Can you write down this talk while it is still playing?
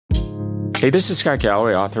Hey, this is Scott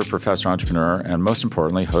Galloway, author, professor, entrepreneur, and most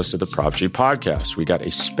importantly, host of the Prop G podcast. We got a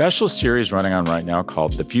special series running on right now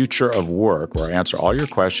called The Future of Work, where I answer all your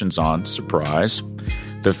questions on, surprise,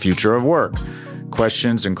 the future of work.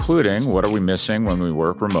 Questions including, what are we missing when we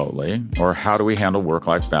work remotely? Or how do we handle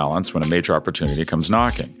work-life balance when a major opportunity comes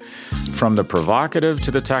knocking? From the provocative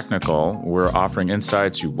to the technical, we're offering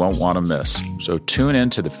insights you won't want to miss. So tune in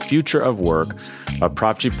to The Future of Work, a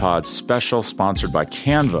Prop G Pod special sponsored by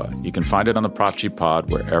Canva. You can find it on the Prop G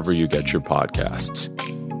Pod wherever you get your podcasts.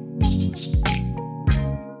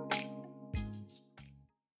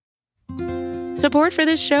 Support for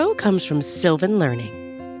this show comes from Sylvan Learning.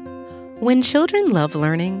 When children love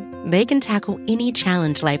learning, they can tackle any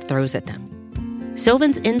challenge life throws at them.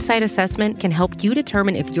 Sylvan's Insight Assessment can help you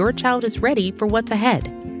determine if your child is ready for what's ahead.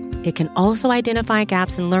 It can also identify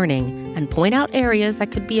gaps in learning and point out areas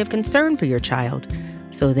that could be of concern for your child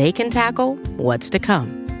so they can tackle what's to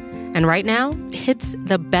come. And right now, it's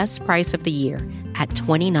the best price of the year at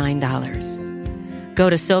 $29. Go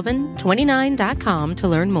to sylvan29.com to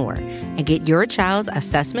learn more and get your child's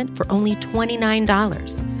assessment for only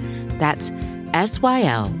 $29. That's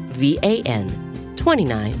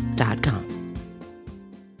SYLVAN29.com.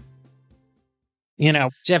 You know,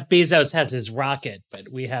 Jeff Bezos has his rocket, but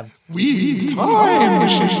we have Weed's Time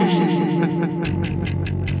Machine.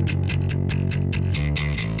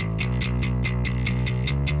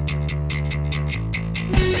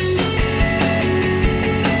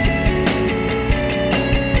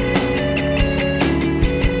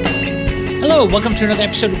 Hello, welcome to another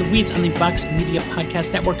episode of The Weeds on the Vox Media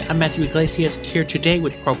Podcast Network. I'm Matthew Iglesias here today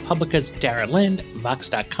with ProPublica's Dara Lind,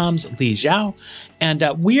 Vox.com's Li Zhao, and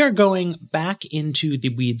we are going back into the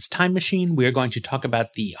Weeds time machine. We are going to talk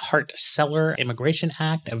about the Hart-Celler Immigration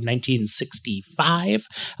Act of 1965.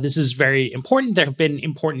 This is very important. There have been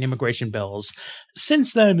important immigration bills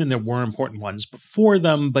since then, and there were important ones before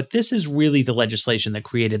them, but this is really the legislation that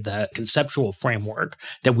created the conceptual framework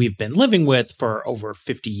that we've been living with for over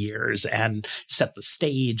 50 years and set the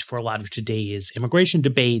stage for a lot of today's immigration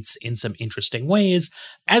debates in some interesting ways.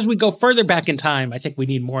 As we go further back in time, I think we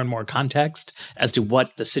need more and more context as to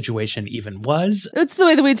what the situation even was. It's the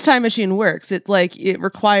way the Weeds time machine works. It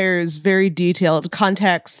requires very detailed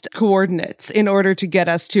context coordinates in order to get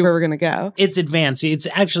us to where we're going to go. It's advanced.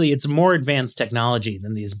 It's more advanced technology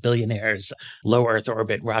than these billionaires' low Earth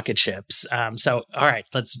orbit rocket ships. So, all right,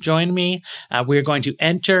 let's join me. We're going to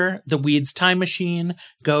enter the Weeds time machine,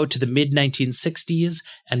 go to the mid-1960s,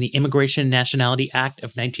 and the Immigration and Nationality Act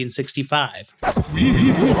of 1965.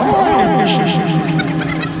 Weed's Time Machine.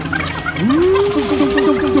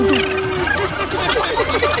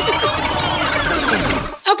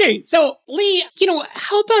 Okay, so Lee,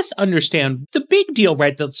 help us understand the big deal,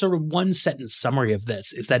 right? The sort of one sentence summary of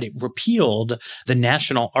this is that it repealed the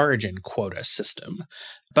national origin quota system.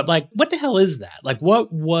 But what the hell is that?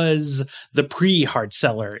 What was the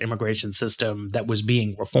pre-Hart-Celler immigration system that was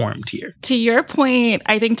being reformed here? To your point,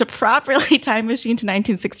 I think to properly time machine to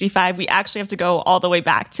 1965, we actually have to go all the way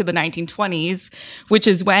back to the 1920s, which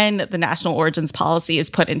is when the national origins policy is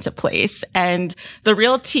put into place. And the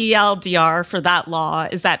real TLDR for that law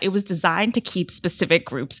is that it was designed to keep specific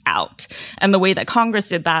groups out. And the way that Congress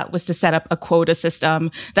did that was to set up a quota system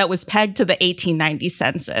that was pegged to the 1890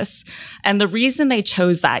 census. And the reason they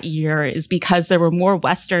chose that year is because there were more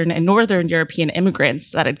Western and Northern European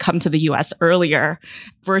immigrants that had come to the U.S. earlier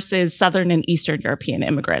versus Southern and Eastern European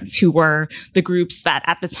immigrants, who were the groups that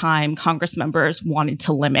at the time Congress members wanted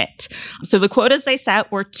to limit. So the quotas they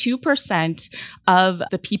set were 2% of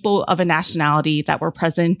the people of a nationality that were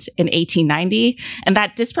present in 1890, and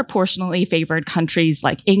that disproportionately favored countries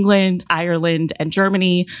like England, Ireland, and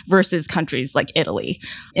Germany versus countries like Italy.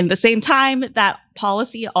 In the same time, that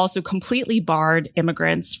policy also completely barred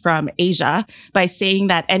immigrants from Asia by saying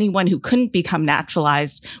that anyone who couldn't become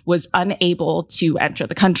naturalized was unable to enter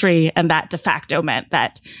the country, and that de facto meant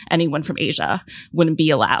that anyone from Asia wouldn't be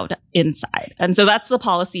allowed inside. And so that's the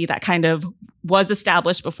policy that kind of was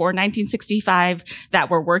established before 1965 that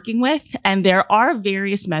we're working with. And there are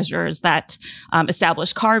various measures that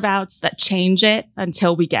establish carve-outs that change it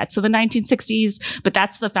until we get to the 1960s, but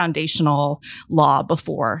that's the foundational law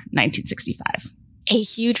before 1965. A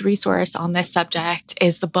huge resource on this subject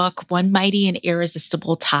is the book One Mighty and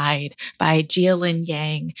Irresistible Tide by Jialin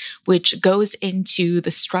Yang, which goes into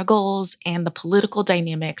the struggles and the political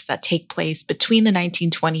dynamics that take place between the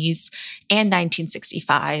 1920s and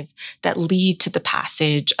 1965 that lead to the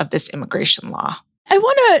passage of this immigration law. I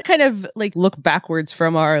want to kind of look backwards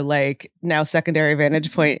from our now secondary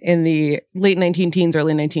vantage point in the late 19-teens,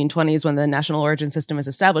 early 1920s when the national origin system is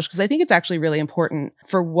established, because I think it's actually really important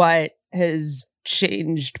for what has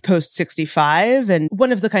changed post 65. And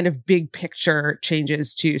one of the kind of big picture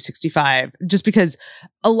changes to 65, just because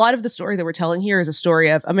a lot of the story that we're telling here is a story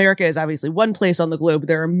of America is obviously one place on the globe.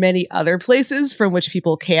 There are many other places from which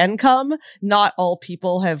people can come. Not all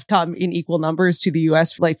people have come in equal numbers to the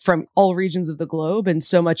US, like from all regions of the globe. And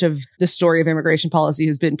so much of the story of immigration policy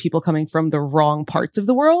has been people coming from the wrong parts of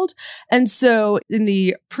the world. And so in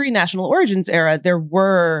the pre-national origins era, there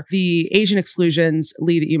were the Asian exclusions,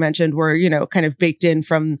 Lee, that you mentioned, were, kind of baked in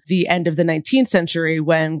from the end of the 19th century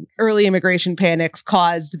when early immigration panics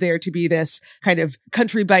caused there to be this kind of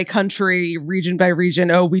country by country, region by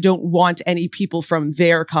region, oh, we don't want any people from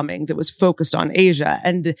there coming, that was focused on Asia.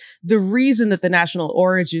 And the reason that the national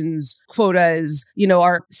origins quotas,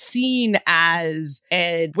 are seen as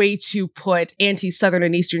a way to put anti-Southern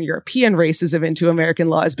and Eastern European racism into American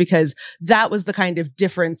law is because that was the kind of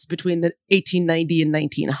difference between the 1890 and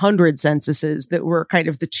 1900 censuses that were kind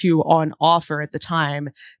of the two on offer at the time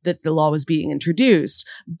that the law was being introduced.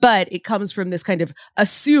 But it comes from this kind of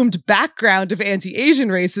assumed background of anti-Asian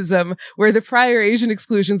racism, where the prior Asian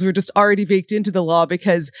exclusions were just already baked into the law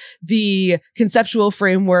because the conceptual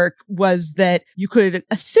framework was that you could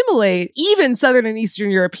assimilate even Southern and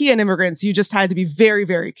Eastern European immigrants. You just had to be very,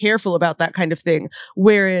 very careful about that kind of thing.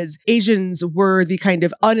 Whereas Asians were the kind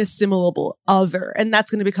of unassimilable other. And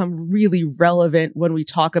that's going to become really relevant when we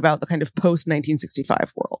talk about the kind of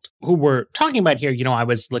post-1965 world. Who we're talking about here, I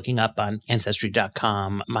was looking up on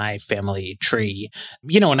Ancestry.com, my family tree,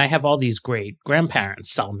 and I have all these great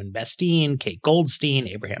grandparents, Solomon Bestine, Kate Goldstein,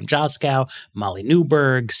 Abraham Joskow, Molly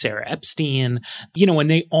Newberg, Sarah Epstein, when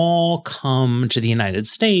they all come to the United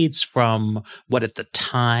States from what at the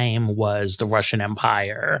time was the Russian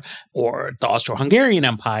Empire or the Austro-Hungarian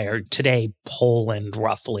Empire, today Poland,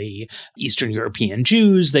 roughly, Eastern European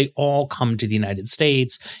Jews, they all come to the United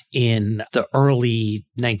States in the early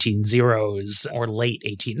 1900s or late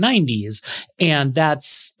 1890s. And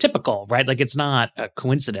that's typical, right? Like, it's not a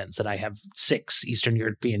coincidence that I have 6 Eastern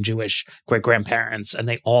European Jewish great-grandparents, and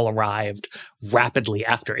they all arrived rapidly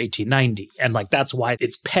after 1890. And that's why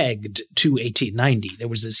it's pegged to 1890. There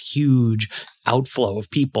was this huge outflow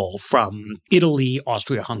of people from Italy,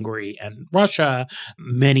 Austria-Hungary, and Russia,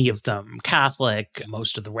 many of them Catholic,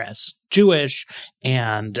 most of the rest Jewish,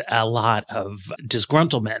 and a lot of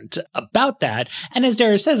disgruntlement about that. And as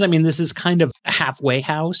Dara says, this is kind of a halfway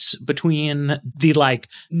house between the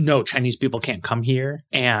no, Chinese people can't come here,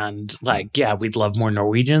 and yeah, we'd love more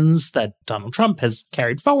Norwegians that Donald Trump has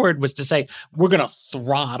carried forward, was to say, we're going to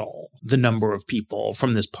throttle the number of people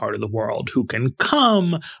from this part of the world who can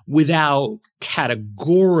come without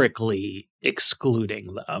categorically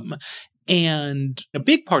excluding them. And a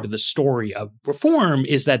big part of the story of reform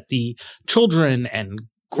is that the children and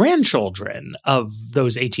grandchildren of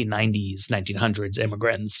those 1890s, 1900s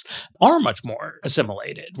immigrants are much more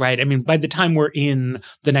assimilated, right? By the time we're in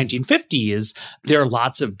the 1950s, there are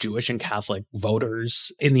lots of Jewish and Catholic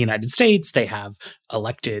voters in the United States. They have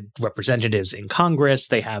elected representatives in Congress.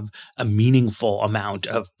 They have a meaningful amount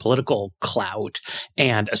of political clout,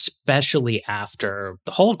 and especially after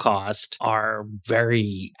the Holocaust, are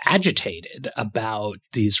very agitated about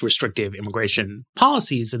these restrictive immigration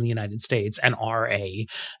policies in the United States and are a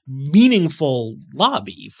meaningful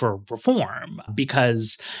lobby for reform,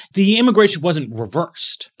 because the immigration wasn't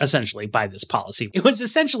reversed essentially by this policy. It was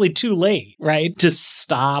essentially too late, right, to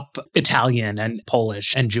stop Italian and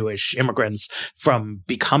Polish and Jewish immigrants from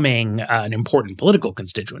becoming an important political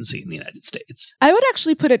constituency in the United States. I would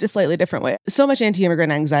actually put it a slightly different way. So much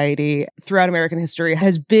anti-immigrant anxiety throughout American history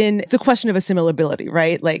has been the question of assimilability,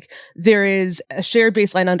 right? There is a shared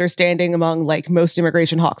baseline understanding among most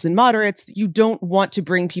immigration hawks and moderates. You don't want to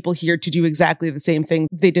bring people here to do exactly the same thing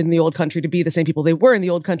they did in the old country, to be the same people they were in the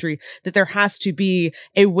old country, that there has to be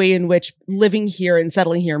a way in which living here and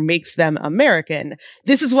settling here makes them American.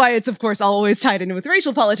 This is why it's, of course, always tied in with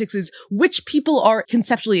racial politics, is which people are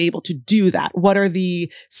conceptually able to do that? What are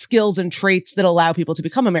the skills and traits that allow people to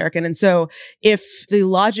become American? And so if the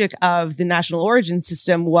logic of the national origin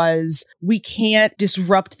system was, we can't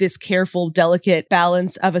disrupt this careful, delicate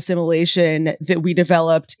balance of assimilation that we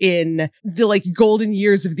developed in the golden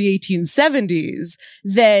years of the 1870s,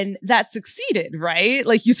 then that succeeded, right?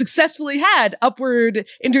 You successfully had upward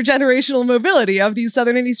intergenerational mobility of these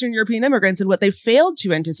Southern and Eastern European immigrants. And what they failed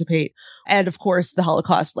to anticipate, and of course the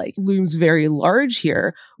Holocaust looms very large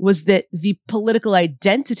here, was that the political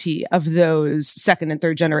identity of those second and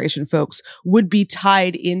third generation folks would be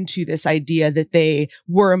tied into this idea that they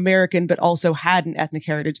were American, but also had an ethnic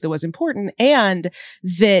heritage that was important, and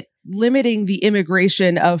that limiting the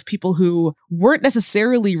immigration of people who weren't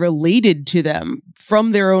necessarily related to them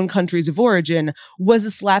from their own countries of origin was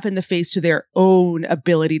a slap in the face to their own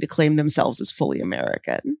ability to claim themselves as fully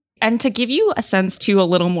American. And to give you a sense, too, a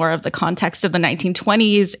little more of the context of the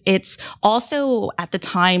 1920s, it's also at the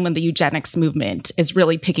time when the eugenics movement is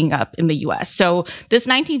really picking up in the U.S. So this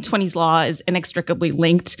 1920s law is inextricably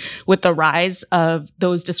linked with the rise of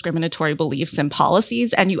those discriminatory beliefs and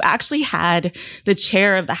policies. And you actually had the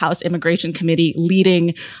chair of the House Immigration Committee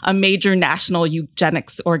leading a major national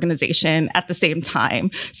eugenics organization at the same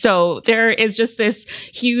time. So there is just this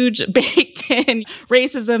huge baked-in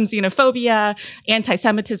racism, xenophobia,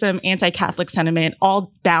 anti-Semitism, anti-Catholic sentiment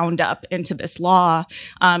all bound up into this law.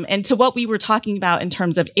 And to what we were talking about in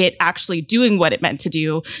terms of it actually doing what it meant to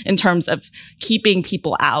do in terms of keeping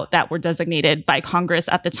people out that were designated by Congress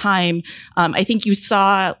at the time, I think you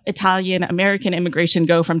saw Italian-American immigration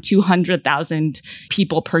go from 200,000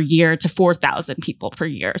 people per year to 4,000 people per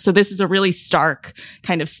year. So this is a really stark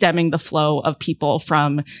kind of stemming the flow of people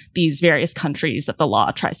from these various countries that the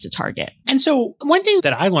law tries to target. And so one thing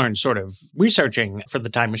that I learned sort of researching for the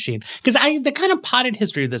Time Machine, because the kind of potted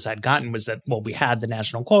history of this I'd gotten was that, well, we had the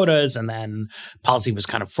national quotas and then policy was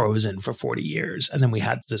kind of frozen for 40 years. And then we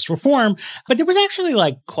had this reform. But there was actually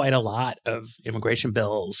like quite a lot of immigration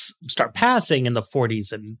bills start passing in the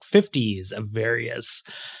 40s and 50s of various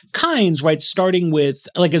kinds, right? Starting with,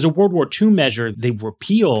 like, as a World War II measure, they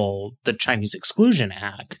repeal the Chinese Exclusion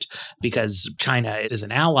Act because China is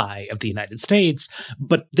an ally of the United States.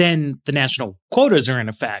 But then the national quotas are in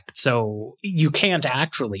effect. So you can't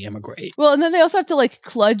actually immigrate. Well, and then they also have to like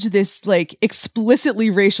kludge this like explicitly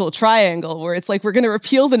racial triangle where it's like, we're going to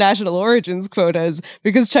repeal the national origins quotas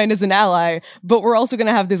because China's an ally, but we're also going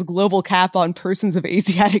to have this global cap on persons of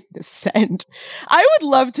Asiatic descent. I would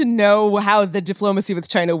love to know how the diplomacy with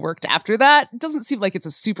China worked after that. It doesn't seem like it's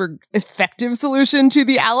a super effective solution to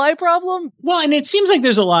the ally problem. Well, and it seems like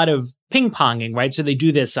there's a lot of ping-ponging, right? So they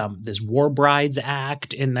do this War Brides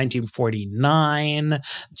Act in 1949.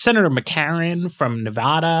 Senator McCarran from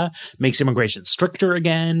Nevada makes immigration stricter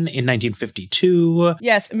again in 1952.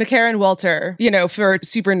 Yes, McCarran Walter, for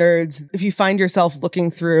super nerds, if you find yourself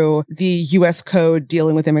looking through the U.S. code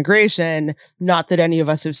dealing with immigration, not that any of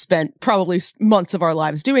us have spent probably months of our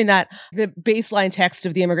lives doing that, the baseline text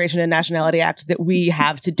of the Immigration and Nationality Act that we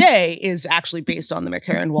have today is actually based on the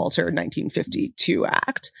McCarran Walter 1952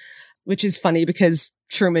 Act. Which is funny because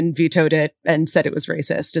Truman vetoed it and said it was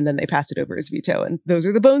racist, and then they passed it over as veto. And those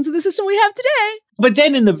are the bones of the system we have today. But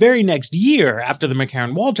then in the very next year, after the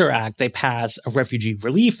McCarran-Walter Act, they pass a Refugee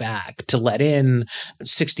Relief Act to let in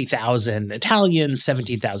 60,000 Italians,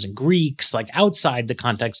 17,000 Greeks, like outside the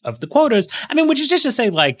context of the quotas. I mean, which is just to say,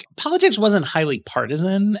 like, politics wasn't highly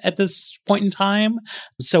partisan at this point in time.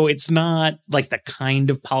 So it's not like the kind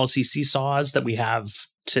of policy seesaws that we have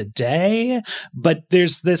today, but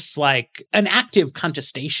there's this like an active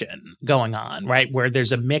contestation going on, right? Where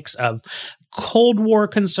there's a mix of Cold War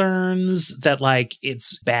concerns that like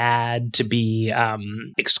it's bad to be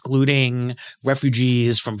excluding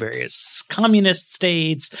refugees from various communist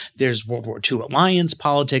states. There's World War II alliance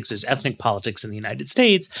politics. There's ethnic politics in the United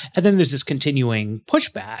States. And then there's this continuing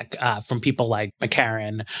pushback from people like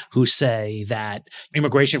McCarran who say that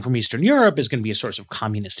immigration from Eastern Europe is going to be a source of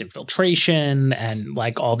communist infiltration and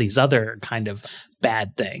like all these other kind of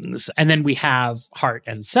bad things. And then we have Hart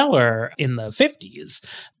and Seller in the 50s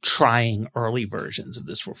trying early versions of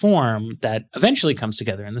this reform that eventually comes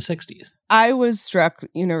together in the 60s. I was struck,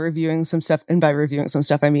 reviewing some stuff, and by reviewing some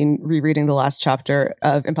stuff, I mean rereading the last chapter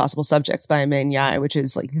of Impossible Subjects by Meng Yai, which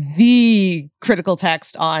is like the critical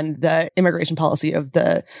text on the immigration policy of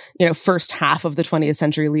the, first half of the 20th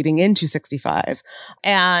century leading into 65.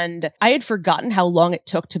 And I had forgotten how long it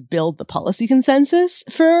took to build the policy consensus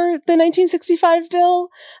for the 1965 bill,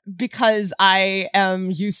 because I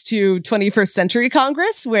am used to 21st century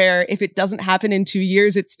Congress, where if it doesn't happen in 2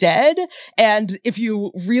 years, it's dead. And if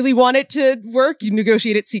you really want it to work, you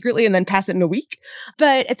negotiate it secretly and then pass it in a week.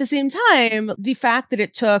 But at the same time, the fact that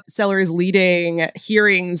it took Sellers leading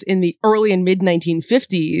hearings in the early and mid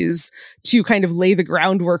 1950s to kind of lay the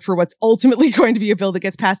groundwork for what's ultimately going to be a bill that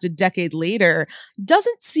gets passed a decade later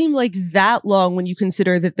doesn't seem like that long when you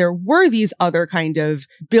consider that there were these other kind of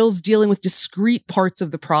bills dealing with discrete parts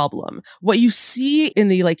of the problem. What you see in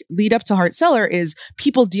the lead up to Hart-Celler is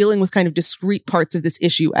people dealing with kind of discrete parts of this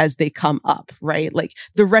issue as they come up, right? Like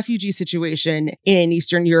the refugee situation in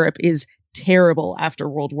Eastern Europe is terrible after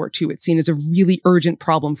World War II. It's seen as a really urgent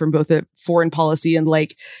problem from both a foreign policy and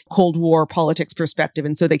like Cold War politics perspective.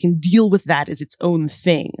 And so they can deal with that as its own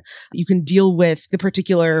thing. You can deal with the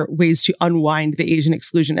particular ways to unwind the Asian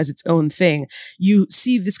exclusion as its own thing. You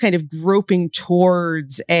see this kind of groping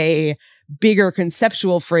towards a bigger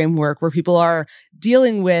conceptual framework where people are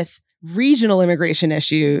dealing with regional immigration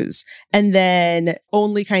issues and then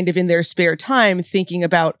only kind of in their spare time thinking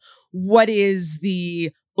about what is the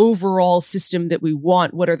overall system that we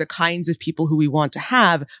want, what are the kinds of people who we want to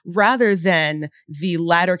have, rather than the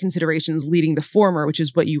latter considerations leading the former, which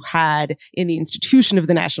is what you had in the institution of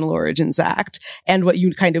the National Origins Act, and what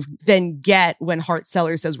you kind of then get when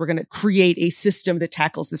Hart-Celler says we're going to create a system that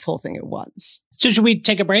tackles this whole thing at once. So should we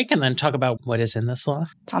take a break and then talk about what is in this law?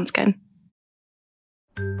 Sounds good.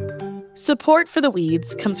 Support for The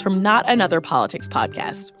Weeds comes from Not Another Politics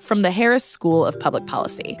podcast from the Harris School of Public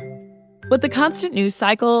Policy. With the constant news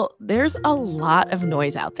cycle, there's a lot of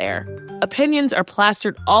noise out there. Opinions are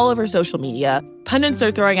plastered all over social media, pundits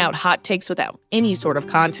are throwing out hot takes without any sort of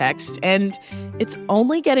context, and it's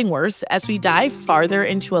only getting worse as we dive farther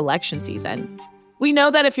into election season. We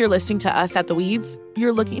know that if you're listening to us at The Weeds,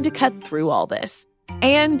 you're looking to cut through all this.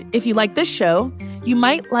 And if you like this show, you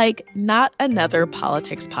might like Not Another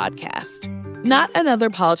Politics podcast. Not Another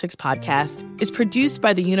Politics podcast is produced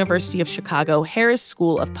by the University of Chicago Harris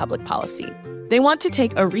School of Public Policy. They want to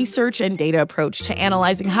take a research and data approach to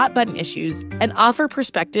analyzing hot-button issues and offer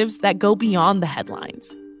perspectives that go beyond the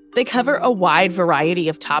headlines. They cover a wide variety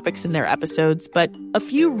of topics in their episodes, but a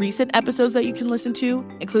few recent episodes that you can listen to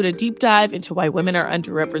include a deep dive into why women are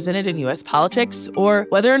underrepresented in U.S. politics or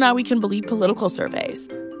whether or not we can believe political surveys.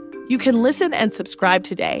 You can listen and subscribe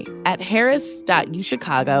today at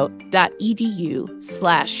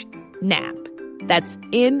harris.uchicago.edu/NAP. That's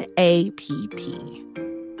NAPP.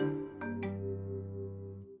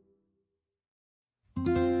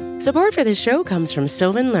 Support for this show comes from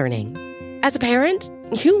Sylvan Learning. As a parent,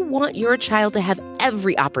 you want your child to have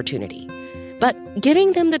every opportunity, but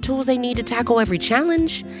giving them the tools they need to tackle every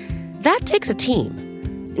challenge, that takes a team.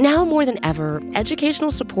 Now more than ever, educational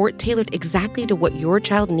support tailored exactly to what your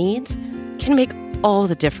child needs can make all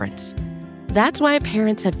the difference. That's why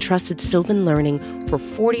parents have trusted Sylvan Learning for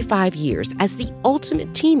 45 years as the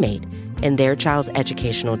ultimate teammate in their child's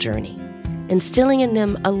educational journey, instilling in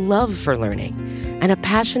them a love for learning and a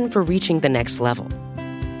passion for reaching the next level.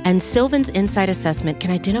 And Sylvan's Insight Assessment can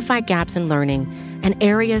identify gaps in learning and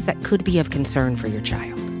areas that could be of concern for your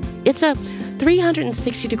child. It's a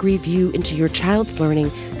 360-degree view into your child's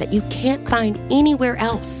learning that you can't find anywhere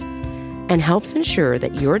else, and helps ensure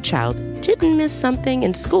that your child didn't miss something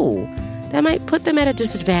in school that might put them at a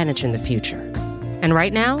disadvantage in the future. And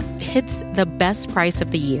right now, it's the best price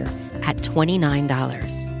of the year at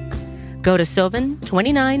 $29. Go to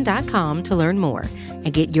sylvan29.com to learn more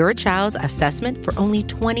and get your child's assessment for only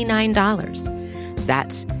 $29.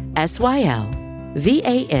 That's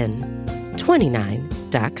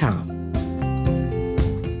SYLVAN29.com.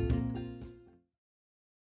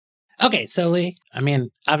 Okay, so Lee, I mean,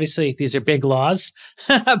 obviously these are big laws,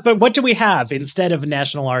 but what do we have instead of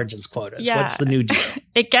national origins quotas? Yeah. What's the new deal?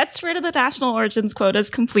 It gets rid of the national origins quotas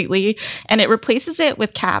completely, and it replaces it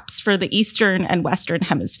with caps for the Eastern and Western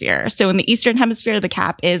Hemisphere. So in the Eastern Hemisphere, the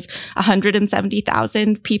cap is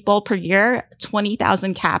 170,000 people per year,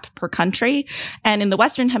 20,000 cap per country. And in the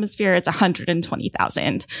Western Hemisphere, it's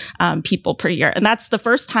 120,000 people per year. And that's the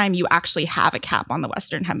first time you actually have a cap on the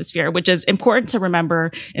Western Hemisphere, which is important to remember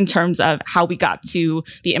in terms of how we got to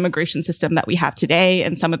the immigration system that we have today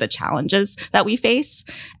and some of the challenges that we face.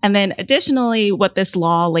 And then additionally, what this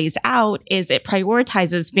law lays out is it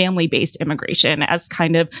prioritizes family-based immigration as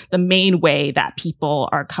kind of the main way that people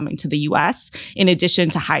are coming to the U.S., in addition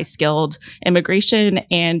to high-skilled immigration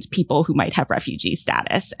and people who might have refugee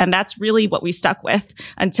status. And that's really what we've stuck with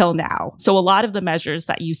until now. So a lot of the measures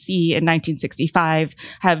that you see in 1965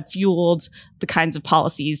 have fueled the kinds of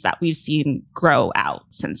policies that we've seen grow out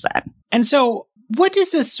since then. And so what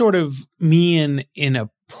does this sort of mean in a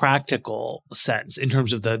practical sense in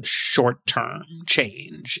terms of the short-term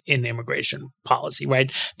change in immigration policy,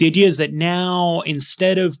 right? The idea is that now,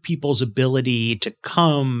 instead of people's ability to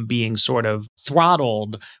come being sort of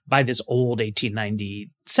throttled by this old 1890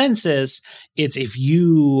 census, it's if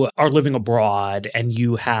you are living abroad and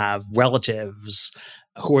you have relatives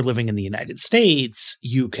who are living in the United States,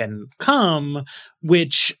 you can come,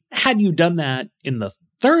 which, had you done that in the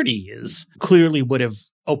 30s, clearly would have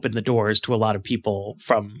opened the doors to a lot of people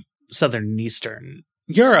from Southern and Eastern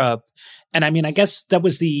Europe. And I mean, I guess that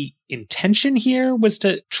was the intention here, was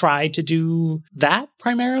to try to do that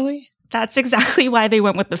primarily? That's exactly why they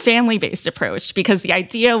went with the family-based approach, because the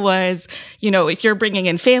idea was, if you're bringing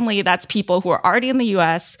in family, that's people who are already in the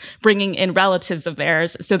U.S., bringing in relatives of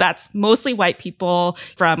theirs. So that's mostly white people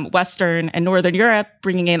from Western and Northern Europe,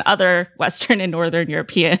 bringing in other Western and Northern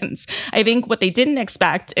Europeans. I think what they didn't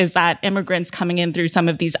expect is that immigrants coming in through some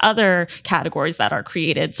of these other categories that are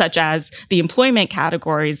created, such as the employment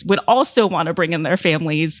categories, would also want to bring in their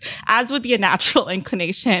families, as would be a natural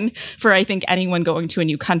inclination for, I think, anyone going to a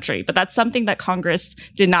new country. But that's something that Congress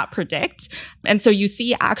did not predict. And so you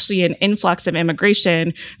see actually an influx of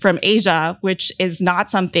immigration from Asia, which is not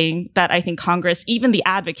something that I think Congress, even the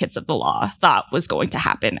advocates of the law, thought was going to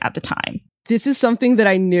happen at the time. This is something that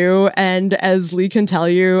I knew, and as Lee can tell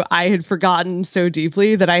you, I had forgotten so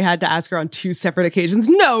deeply that I had to ask her on 2 separate occasions.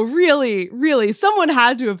 No, really, someone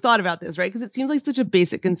had to have thought about this, right? Because it seems like such a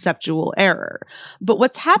basic conceptual error. But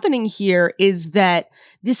what's happening here is that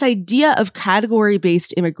this idea of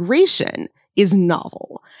category-based immigration is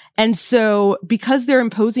novel. And so because they're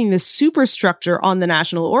imposing this superstructure on the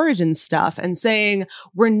national origin stuff and saying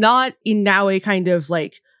we're not in now a kind of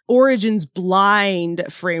like origins blind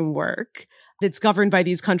framework that's governed by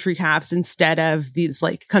these country caps instead of these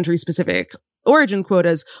like country specific origin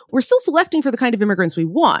quotas, we're still selecting for the kind of immigrants we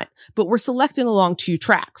want, but we're selecting along 2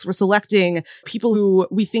 tracks. We're selecting people who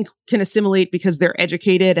we think can assimilate because they're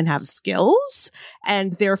educated and have skills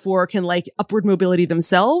and therefore can like upward mobility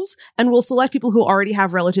themselves. And we'll select people who already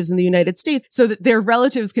have relatives in the United States so that their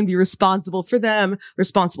relatives can be responsible for them,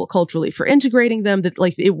 responsible culturally for integrating them, that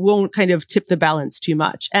like it won't kind of tip the balance too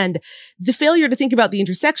much. And the failure to think about the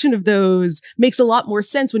intersection of those makes a lot more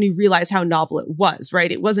sense when you realize how novel it was,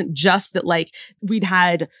 right? It wasn't just that like we'd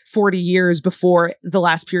had 40 years before the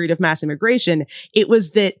last period of mass immigration. It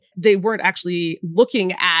was that they weren't actually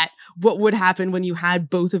looking at what would happen when you had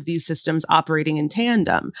both of these systems operating in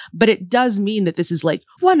tandem. But it does mean that this is like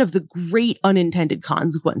one of the great unintended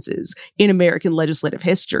consequences in American legislative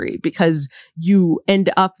history, because you end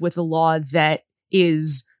up with a law that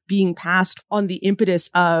is being passed on the impetus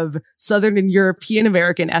of Southern and European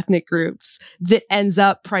American ethnic groups that ends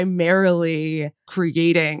up primarily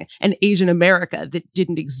creating an Asian America that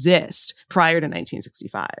didn't exist prior to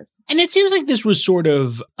 1965. And it seems like this was sort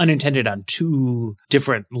of unintended on 2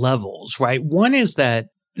 different levels, right? One is that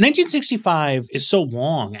 1965 is so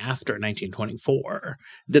long after 1924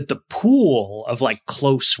 that the pool of like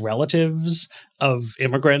close relatives of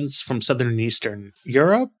immigrants from Southern and Eastern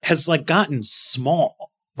Europe has like gotten small.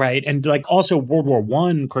 Right. And like also World War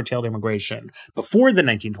I curtailed immigration before the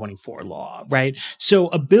 1924 law. Right. So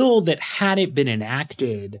a bill that had it been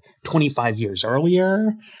enacted 25 years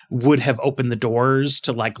earlier would have opened the doors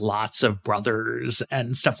to like lots of brothers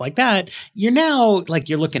and stuff like that. You're now like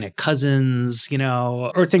you're looking at cousins,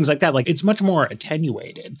 or things like that. Like it's much more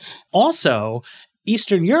attenuated. Also,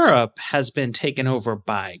 Eastern Europe has been taken over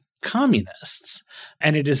by communists.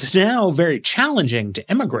 And it is now very challenging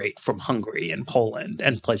to immigrate from Hungary and Poland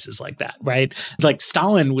and places like that, right? Like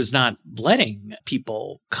Stalin was not letting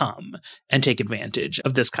people come and take advantage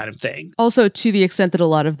of this kind of thing. Also, to the extent that a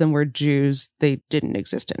lot of them were Jews, they didn't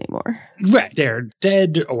exist anymore. Right. They're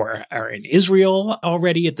dead or are in Israel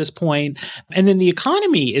already at this point. And then the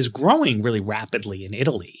economy is growing really rapidly in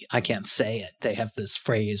Italy. I can't say it. They have this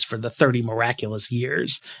phrase for the 30 miraculous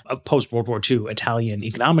years of post-World War II Italian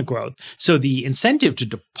economic growth. So the incentive to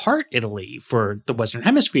depart Italy for the Western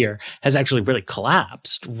Hemisphere has actually really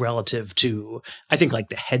collapsed relative to, I think, like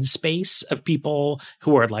the headspace of people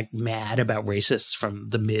who are like mad about racists from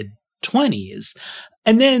the mid-20s.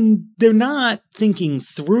 And then they're not thinking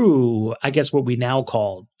through, I guess, what we now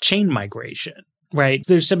call chain migration. Right.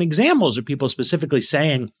 There's some examples of people specifically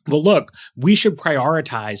saying, well, look, we should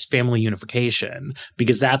prioritize family unification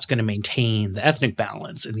because that's going to maintain the ethnic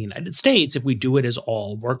balance in the United States. If we do it as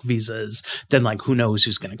all work visas, then like who knows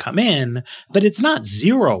who's going to come in. But it's not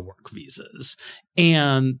 0 work visas.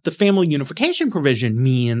 And the family unification provision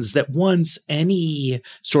means that once any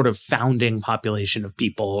sort of founding population of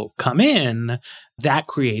people come in, that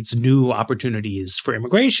creates new opportunities for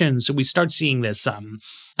immigration. So we start seeing this,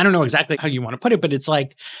 I don't know exactly how you want to put it, but it's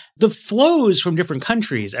like the flows from different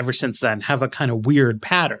countries ever since then have a kind of weird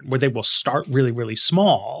pattern where they will start really, really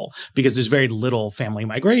small because there's very little family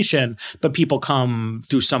migration, but people come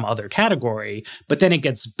through some other category, but then it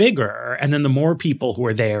gets bigger. And then the more people who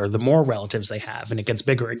are there, the more relatives they have, and it gets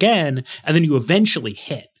bigger again. And then you eventually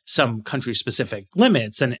hit some country-specific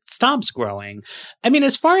limits and it stops growing. I mean,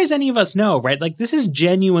 as far as any of us know, right, like this is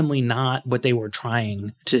genuinely not what they were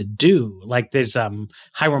trying to do. Like there's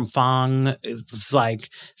Hiram Fong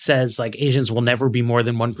says Asians will never be more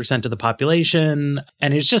than 1% of the population.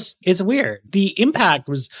 And it's weird. The impact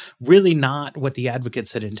was really not what the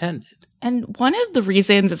advocates had intended. And one of the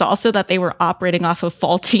reasons is also that they were operating off of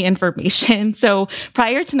faulty information. So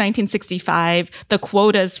prior to 1965, the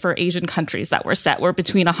quotas for Asian countries that were set were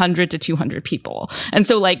between 100 to 200 people. And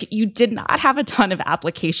so you did not have a ton of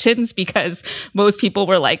applications because most people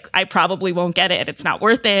were like, I probably won't get it. It's not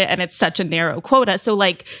worth it. And it's such a narrow quota. So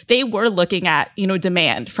they were looking at,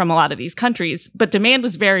 demand from a lot of these countries, but demand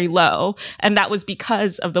was very low. And that was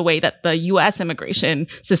because of the way that the US immigration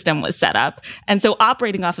system was set up. And so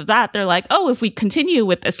operating off of that, they're like, oh, if we continue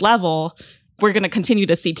with this level, we're going to continue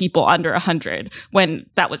to see people under 100, when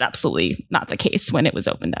that was absolutely not the case when it was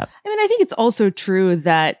opened up. I mean, I think it's also true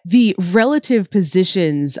that the relative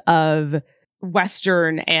positions of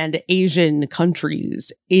Western and Asian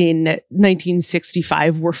countries in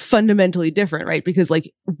 1965 were fundamentally different, right? Because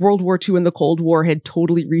World War II and the Cold War had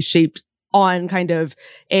totally reshaped on kind of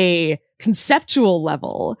a conceptual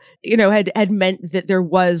level, had meant that there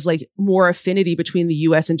was more affinity between the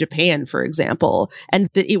US and Japan, for example, and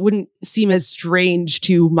that it wouldn't seem as strange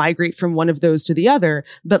to migrate from one of those to the other.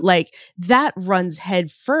 But that runs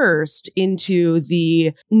head first into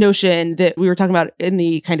the notion that we were talking about in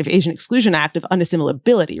the kind of Asian Exclusion Act of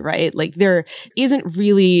unassimilability, right? There isn't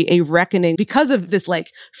really a reckoning because of this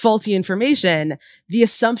faulty information. The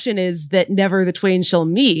assumption is that never the twain shall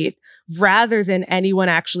meet, rather than anyone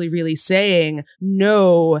actually really saying,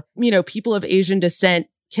 no, people of Asian descent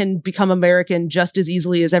can become American just as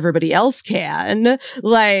easily as everybody else can.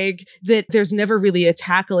 That there's never really a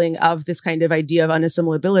tackling of this kind of idea of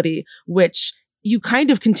unassimilability, which you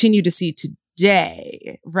kind of continue to see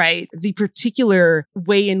today, right? The particular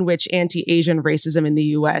way in which anti-Asian racism in the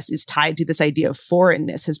US is tied to this idea of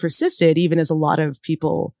foreignness has persisted, even as a lot of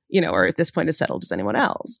people, are at this point as settled as anyone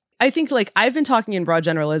else. I think I've been talking in broad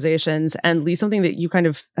generalizations, and Lee, something that you kind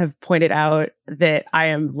of have pointed out that I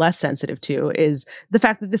am less sensitive to is the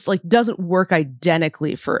fact that this doesn't work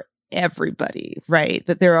identically for everybody, right?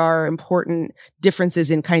 That there are important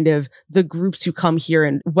differences in kind of the groups who come here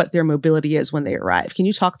and what their mobility is when they arrive. Can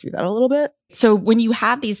you talk through that a little bit? So when you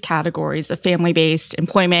have these categories of family-based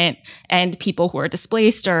employment and people who are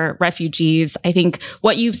displaced or refugees, I think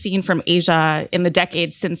what you've seen from Asia in the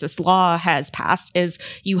decades since this law has passed is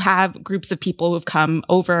you have groups of people who've come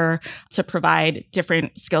over to provide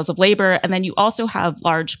different skills of labor. And then you also have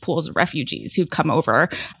large pools of refugees who've come over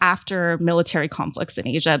after military conflicts in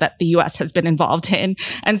Asia that the US has been involved in.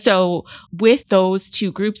 And so with those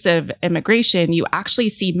two groups of immigration, you actually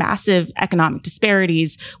see massive economic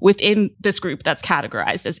disparities within this group that's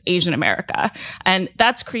categorized as Asian America. And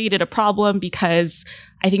that's created a problem because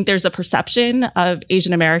I think there's a perception of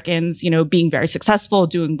Asian Americans, being very successful,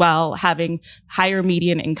 doing well, having higher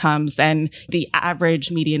median incomes than the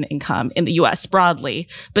average median income in the US broadly.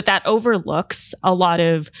 But that overlooks a lot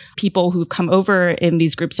of people who've come over in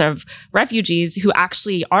these groups of refugees who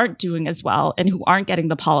actually aren't doing as well and who aren't getting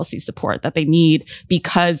the policy support that they need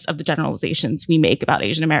because of the generalizations we make about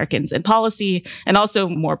Asian Americans in policy and also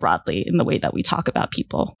more broadly in the way that we talk about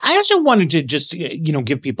people. I also wanted to just,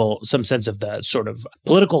 give people some sense of the sort of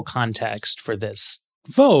political context for this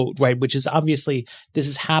vote, right? Which is obviously this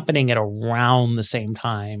is happening at around the same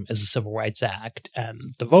time as the Civil Rights Act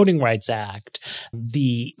and the Voting Rights Act.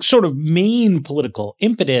 The sort of main political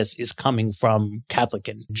impetus is coming from Catholic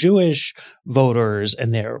and Jewish voters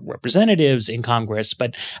and their representatives in Congress.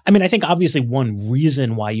 But I mean, I think obviously one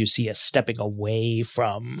reason why you see us stepping away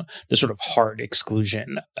from the sort of hard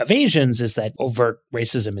exclusion of Asians is that overt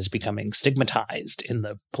racism is becoming stigmatized in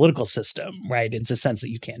the political system, right? It's a sense that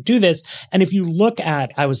you can't do this. And if you look at,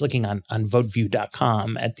 I was looking on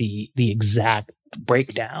voteview.com at the exact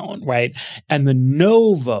breakdown, right? And the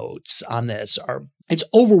no votes on this it's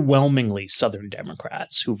overwhelmingly Southern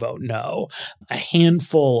Democrats who vote no. A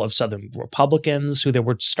handful of Southern Republicans, who there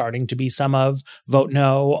were starting to be some of, vote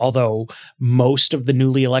no, although most of the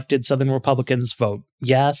newly elected Southern Republicans vote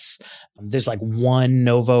yes. There's one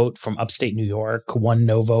no vote from upstate New York, one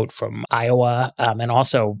no vote from Iowa, and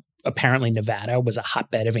also apparently Nevada was a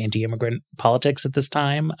hotbed of anti-immigrant politics at this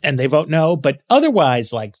time, and they vote no. But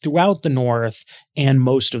otherwise, throughout the North and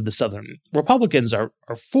most of the Southern Republicans are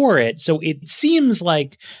for it. So it seems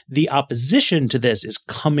like the opposition to this is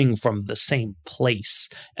coming from the same place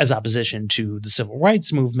as opposition to the civil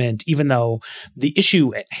rights movement, even though the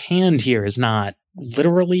issue at hand here is not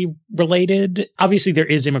literally related. Obviously, there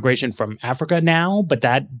is immigration from Africa now, but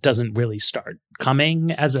that doesn't really start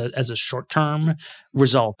coming as a short-term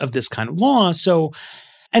result of this kind of law. So,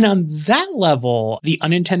 and on that level, the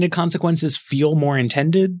unintended consequences feel more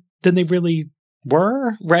intended than they really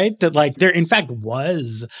were, right? That like there in fact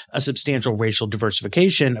was a substantial racial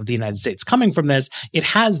diversification of the United States coming from this. It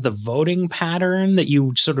has the voting pattern that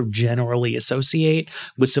you sort of generally associate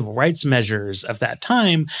with civil rights measures of that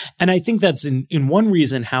time. And I think that's in one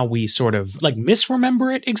reason how we sort of like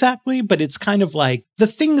misremember it exactly, but it's kind of like the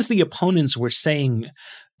things the opponents were saying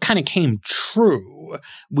kind of came true.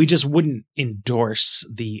 We just wouldn't endorse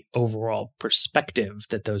the overall perspective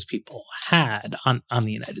that those people had on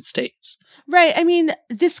the United States. Right. I mean,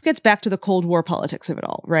 this gets back to the Cold War politics of it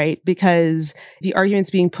all, right? Because the arguments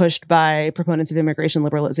being pushed by proponents of immigration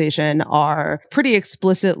liberalization are pretty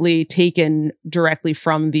explicitly taken directly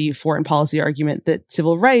from the foreign policy argument that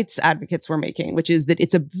civil rights advocates were making, which is that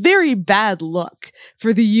it's a very bad look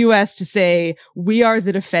for the U.S. to say we are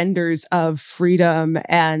the defenders of freedom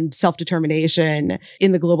and self-determination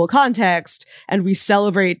in the global context, and we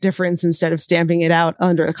celebrate difference instead of stamping it out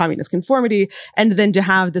under a communist conformity, and then to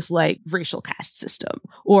have this like racial caste system,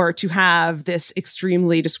 or to have this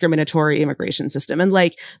extremely discriminatory immigration system. And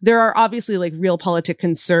like, there are obviously like realpolitik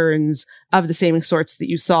concerns of the same sorts that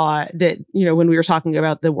you saw that, you know, when we were talking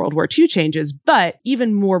about the World War II changes. But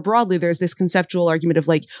even more broadly, there's this conceptual argument of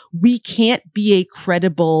like, we can't be a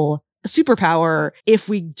credible superpower if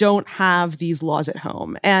we don't have these laws at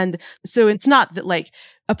home. And so it's not that like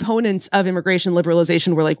opponents of immigration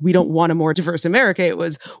liberalization were like, we don't want a more diverse America. It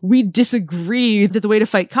was, we disagree that the way to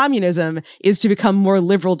fight communism is to become more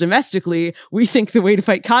liberal domestically. We think the way to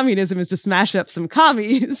fight communism is to smash up some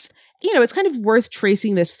commies. You know, it's kind of worth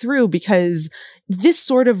tracing this through because this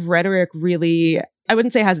sort of rhetoric really, I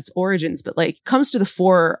wouldn't say has its origins, but like comes to the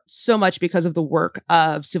fore so much because of the work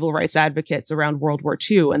of civil rights advocates around World War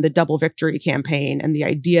II and the Double Victory campaign, and the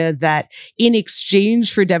idea that in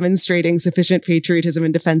exchange for demonstrating sufficient patriotism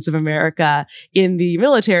in defense of America in the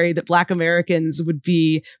military, that Black Americans would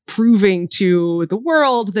be proving to the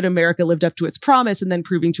world that America lived up to its promise and then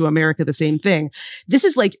proving to America the same thing. This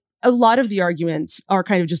is like, a lot of the arguments are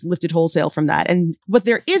kind of just lifted wholesale from that. And what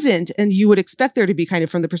there isn't, and you would expect there to be kind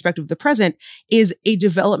of from the perspective of the present, is a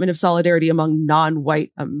development of solidarity among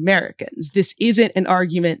non-white Americans. This isn't an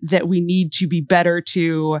argument that we need to be better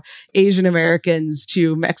to Asian Americans,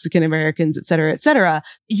 to Mexican Americans, et cetera, et cetera.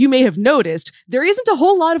 You may have noticed there isn't a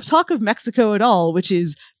whole lot of talk of Mexico at all, which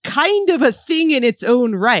is kind of a thing in its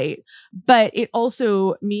own right. But it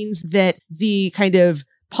also means that the kind of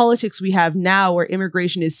politics we have now, where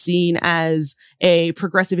immigration is seen as a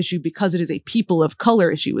progressive issue because it is a people of color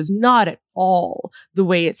issue, is not at all the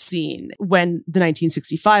way it's seen when the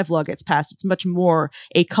 1965 law gets passed. It's much more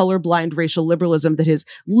a colorblind racial liberalism that has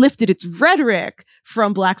lifted its rhetoric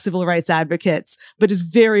from Black civil rights advocates, but is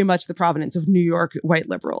very much the provenance of New York white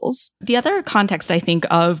liberals. The other context, I think,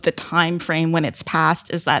 of the time frame when it's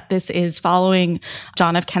passed is that this is following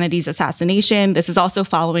John F. Kennedy's assassination. This is also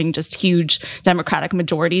following just huge Democratic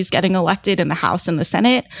majorities getting elected in the House and the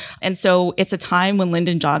Senate. And so it's a time when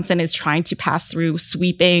Lyndon Johnson is trying to pass through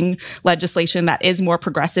sweeping legislation that is more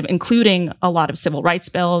progressive, including a lot of civil rights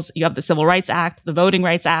bills. You have the Civil Rights Act, the Voting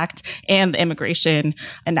Rights Act, and the Immigration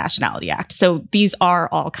and Nationality Act. So these are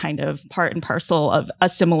all kind of part and parcel of a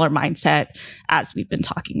similar mindset as we've been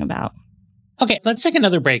talking about. Okay, let's take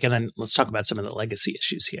another break and then let's talk about some of the legacy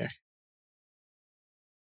issues here.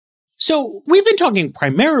 So we've been talking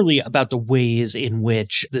primarily about the ways in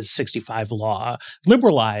which the 65 law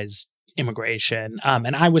liberalized immigration.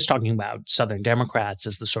 And I was talking about Southern Democrats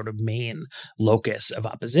as the sort of main locus of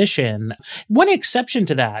opposition. One exception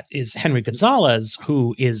to that is Henry Gonzalez,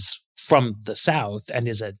 who is from the South and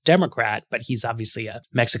is a Democrat, but he's obviously a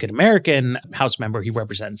Mexican-American House member. He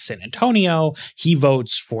represents San Antonio. He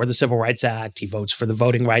votes for the Civil Rights Act. He votes for the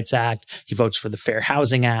Voting Rights Act. He votes for the Fair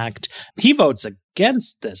Housing Act. He votes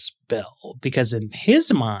against this bill because in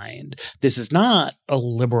his mind, this is not a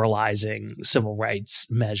liberalizing civil rights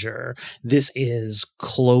measure. This is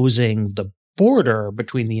closing the border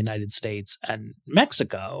between the United States and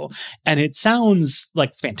Mexico. And it sounds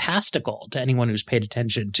like fantastical to anyone who's paid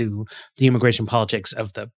attention to the immigration politics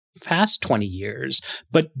of the past 20 years.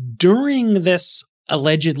 But during this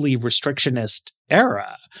allegedly restrictionist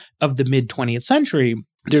era of the mid-20th century,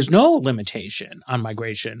 there's no limitation on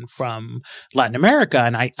migration from Latin America.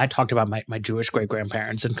 And I talked about my Jewish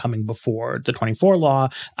great-grandparents and coming before the 24 law.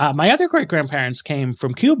 My other great-grandparents came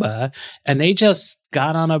from Cuba, and they just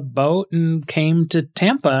got on a boat and came to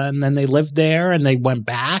Tampa, and then they lived there, and they went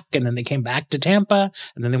back, and then they came back to Tampa,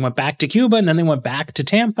 and then they went back to Cuba, and then they went back to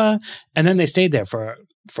Tampa, and then they stayed there for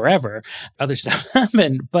forever. Other stuff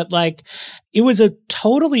happened, but like it was a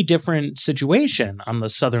totally different situation on the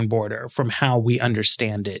southern border from how we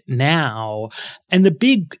understand it now. And the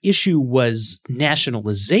big issue was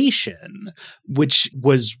nationalization, which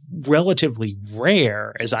was relatively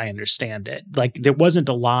rare as I understand it. Like there wasn't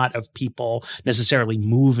a lot of people necessarily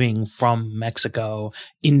moving from Mexico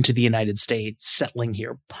into the United States, settling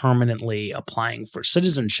here permanently, applying for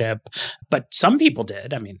citizenship. But some people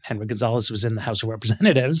did. I mean, Henry Gonzalez was in the House of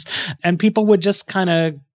Representatives, and people would just kind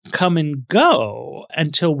of come and go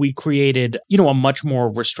until we created, a much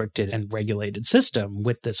more restricted and regulated system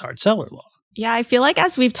with this hard seller law. Yeah, I feel like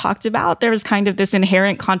as we've talked about, there's kind of this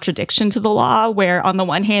inherent contradiction to the law where on the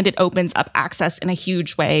one hand, it opens up access in a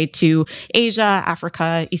huge way to Asia,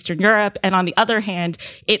 Africa, Eastern Europe. And on the other hand,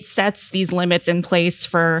 it sets these limits in place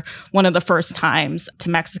for one of the first times to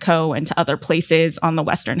Mexico and to other places on the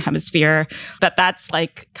Western Hemisphere. That's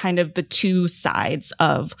like kind of the two sides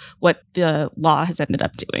of what the law has ended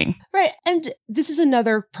up doing. Right. And this is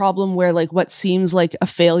another problem where like what seems like a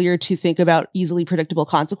failure to think about easily predictable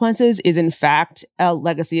consequences is in fact a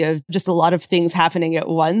legacy of just a lot of things happening at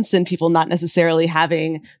once and people not necessarily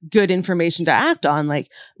having good information to act on. Like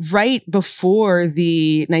right before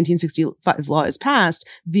the 1965 law is passed,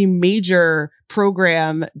 the major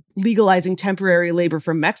program legalizing temporary labor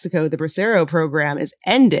from Mexico, the Bracero program, is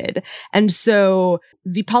ended. And so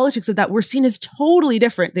the politics of that were seen as totally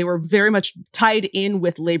different. They were very much tied in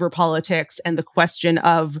with labor politics and the question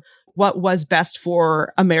of what was best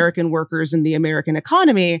for American workers and the American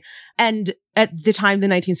economy. And at the time the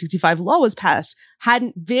 1965 law was passed,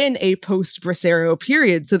 hadn't been a post-Bracero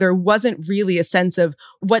period. So there wasn't really a sense of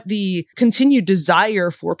what the continued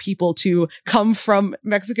desire for people to come from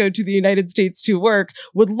Mexico to the United States to work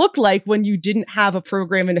would look like when you didn't have a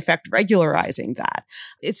program in effect regularizing that.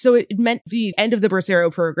 So it meant the end of the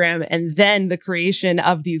Bracero program and then the creation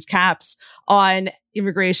of these caps on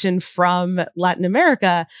immigration from Latin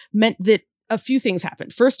America meant that a few things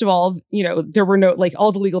happened. First of all, there were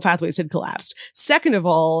all the legal pathways had collapsed. Second of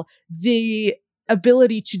all, the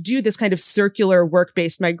ability to do this kind of circular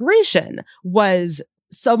work-based migration was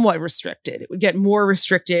somewhat restricted. It would get more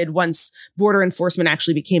restricted once border enforcement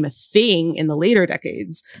actually became a thing in the later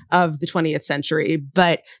decades of the 20th century.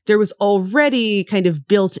 But there was already kind of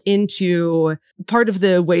built into part of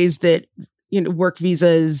the ways that work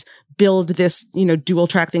visas build this, dual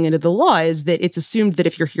track thing into the law is that it's assumed that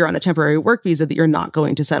if you're here on a temporary work visa that you're not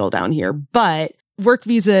going to settle down here. But work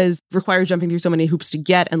visas require jumping through so many hoops to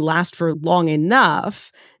get and last for long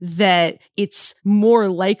enough that it's more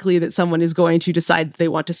likely that someone is going to decide they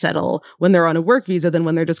want to settle when they're on a work visa than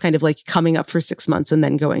when they're just kind of like coming up for 6 months and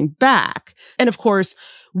then going back. And of course,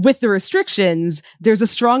 with the restrictions, there's a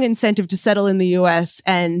strong incentive to settle in the US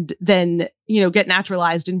and then, get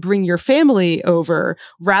naturalized and bring your family over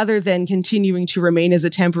rather than continuing to remain as a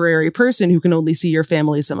temporary person who can only see your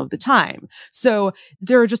family some of the time. So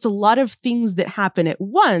there are just a lot of things that happen at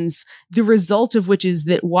once, the result of which is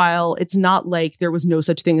that while it's not like there was no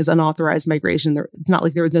such thing as unauthorized migration, it's not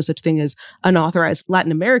like there was no such thing as unauthorized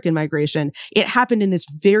Latin American migration, it happened in this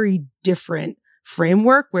very different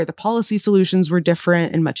framework where the policy solutions were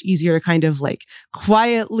different and much easier to kind of like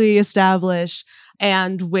quietly establish,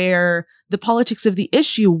 and where the politics of the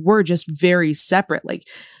issue were just very separate. Like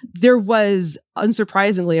there was,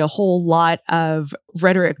 unsurprisingly, a whole lot of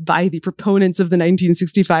rhetoric by the proponents of the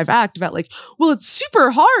 1965 Act about like, well, it's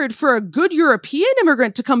super hard for a good European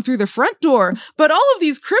immigrant to come through the front door, but all of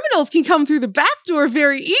these criminals can come through the back door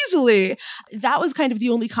very easily. That was kind of the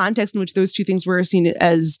only context in which those two things were seen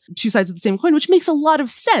as two sides of the same coin, which makes a lot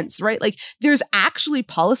of sense, right? Like there's actually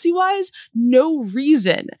policy-wise no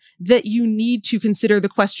reason that you need to consider the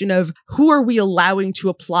question of who are we allowing to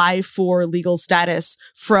apply for legal status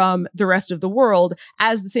from the rest of the world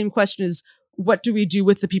as the same question as what do we do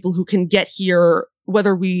with the people who can get here,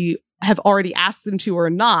 whether we have already asked them to or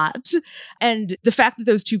not. And the fact that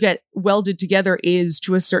those two get welded together is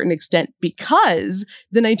to a certain extent because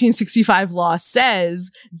the 1965 law says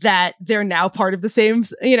that they're now part of the same,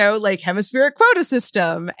 hemispheric quota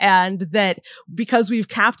system. And that because we've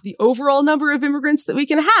capped the overall number of immigrants that we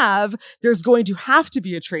can have, there's going to have to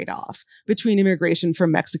be a trade-off between immigration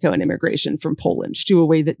from Mexico and immigration from Poland to a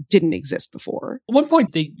way that didn't exist before. One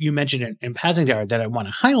point that you mentioned in passing, Dara, that I want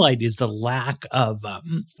to highlight is the lack of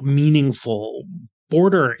meaningful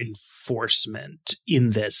border enforcement in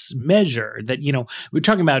this measure that, we're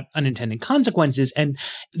talking about unintended consequences, and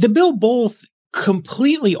the bill both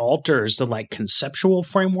completely alters the conceptual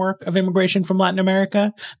framework of immigration from Latin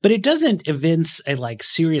America, but it doesn't evince a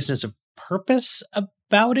seriousness of purpose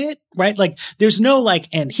about it, right? There's no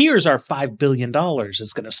and here's our $5 billion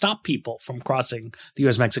it's going to stop people from crossing the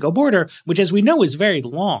US-Mexico border, which as we know is very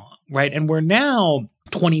long, right? And we're now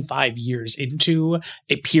 25 years into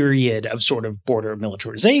a period of sort of border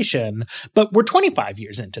militarization, but we're 25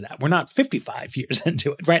 years into that. We're not 55 years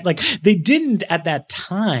into it, right? They didn't at that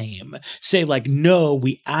time say no,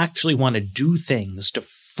 we actually want to do things to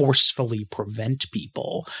forcefully prevent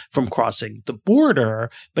people from crossing the border,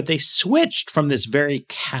 but they switched from this very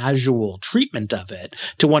casual treatment of it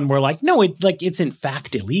to one where no, it's in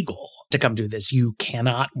fact illegal to come do this. You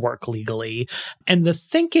cannot work legally. And the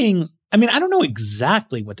thinking, I don't know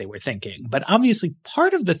exactly what they were thinking, but obviously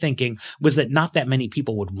part of the thinking was that not that many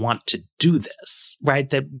people would want to do this, right?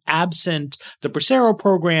 That absent the Bracero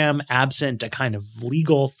program, absent a kind of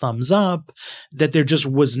legal thumbs up, that there just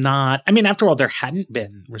was not, after all, there hadn't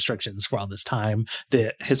been restrictions for all this time.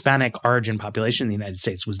 The Hispanic origin population in the United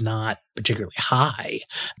States was not particularly high.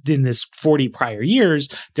 In this 40 prior years,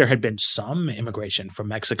 there had been some immigration from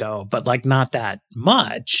Mexico, but not that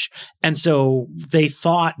much. And so they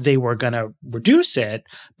thought they were going to reduce it.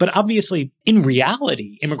 But obviously, in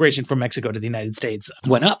reality, immigration from Mexico to the United States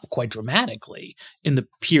went up quite dramatically in the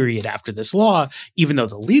period after this law, even though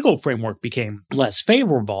the legal framework became less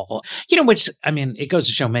favorable, which, it goes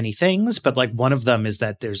to show many things, but one of them is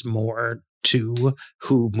that there's more to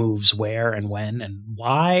who moves where and when and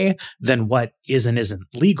why than what is and isn't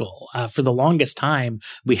legal. For the longest time,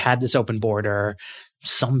 we had this open border.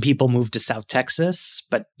 Some people moved to South Texas,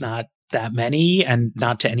 but not that many, and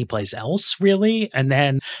not to any place else really. And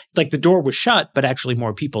then the door was shut, but actually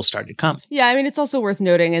more people started coming. Yeah, it's also worth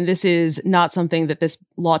noting, and this is not something that this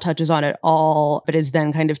law touches on at all, but is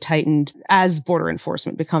then kind of tightened as border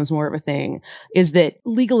enforcement becomes more of a thing, is that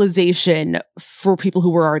legalization for people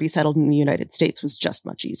who were already settled in the United States was just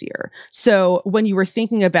much easier. So when you were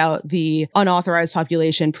thinking about the unauthorized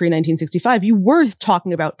population pre-1965, you were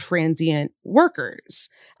talking about transient workers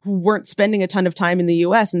who weren't spending a ton of time in the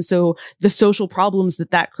US. And so the social problems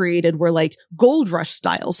that created were gold rush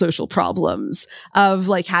style social problems of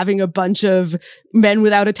having a bunch of men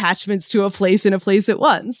without attachments to a place in a place at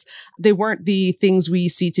once. They weren't the things we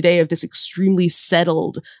see today of this extremely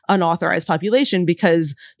settled, unauthorized population,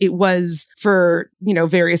 because it was for,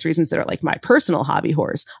 various reasons that are my personal hobby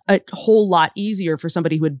horse, a whole lot easier for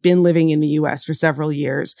somebody who had been living in the US for several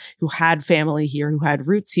years, who had family here, who had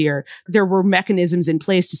roots here. There were mechanisms in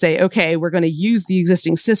place to say, okay, we're going to use the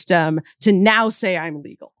existing system to now say I'm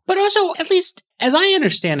legal. But also, at least as I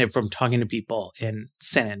understand it from talking to people in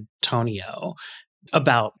San Antonio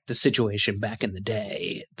about the situation back in the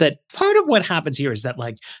day, that part of what happens here is that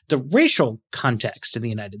the racial context in the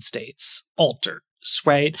United States alters,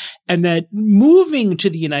 right? And that moving to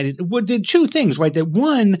the two things, right? That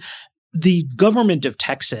one, the government of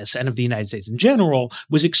Texas and of the United States in general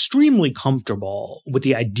was extremely comfortable with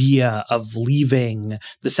the idea of leaving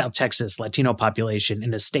the South Texas Latino population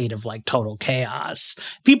in a state of total chaos.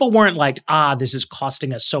 People weren't this is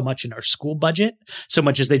costing us so much in our school budget, so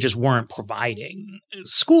much as they just weren't providing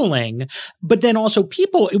schooling. But then also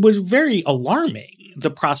it was very alarming,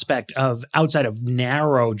 the prospect of outside of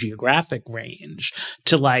narrow geographic range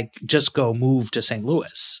to just go move to St.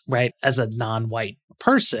 Louis, right? As a non-white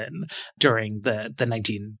person during the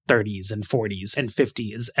 1930s and 40s and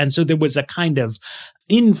 50s. And so there was a kind of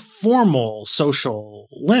informal social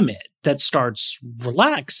limit that starts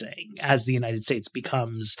relaxing as the United States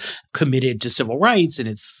becomes committed to civil rights and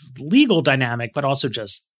its legal dynamic, but also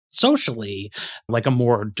just socially a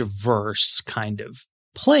more diverse kind of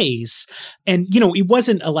place. And, it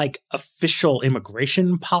wasn't a official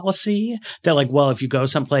immigration policy that if you go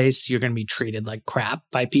someplace, you're going to be treated like crap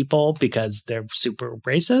by people because they're super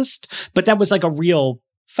racist. But that was a real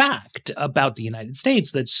fact about the United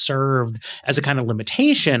States that served as a kind of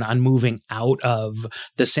limitation on moving out of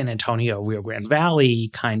the San Antonio, Rio Grande Valley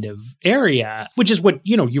kind of area, which is what,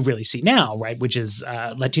 you really see now, right? Which is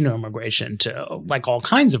Latino immigration to all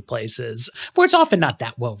kinds of places where it's often not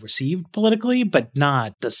that well received politically, but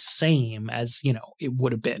not the same as, it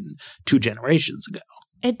would have been 2 generations ago.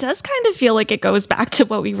 It does kind of feel like it goes back to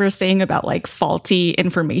what we were saying about faulty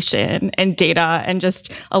information and data and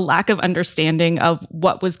just a lack of understanding of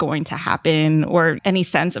what was going to happen or any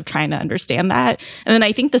sense of trying to understand that. And then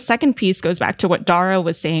I think the second piece goes back to what Dara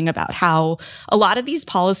was saying about how a lot of these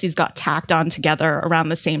policies got tacked on together around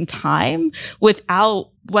the same time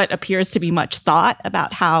without what appears to be much thought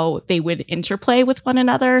about how they would interplay with one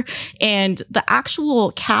another. And the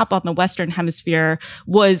actual cap on the Western Hemisphere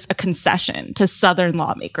was a concession to Southern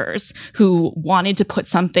lawmakers who wanted to put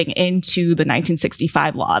something into the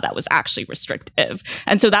 1965 law that was actually restrictive.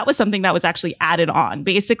 And so that was something that was actually added on,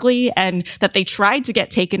 basically, and that they tried to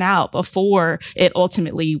get taken out before it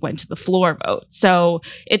ultimately went to the floor vote. So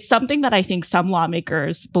it's something that I think some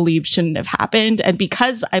lawmakers believe shouldn't have happened. And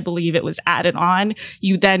because I believe it was added on,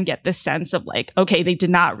 you then get this sense of like, okay, they did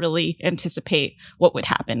not really anticipate what would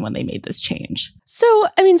happen when they made this change. So,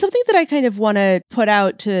 I mean, something that I kind of want to put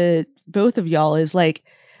out to both of y'all is like,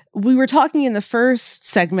 we were talking in the first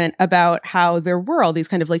segment about how there were all these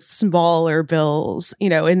kind of like smaller bills, you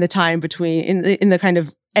know, in the time between, in the kind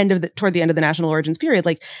of toward the end of the national origins period.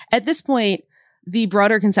 Like at this point, the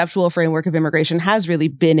broader conceptual framework of immigration has really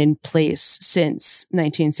been in place since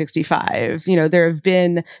 1965. You know, there have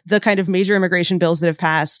been the kind of major immigration bills that have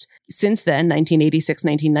passed since then, 1986,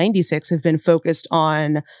 1996, have been focused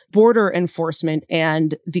on border enforcement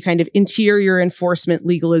and the kind of interior enforcement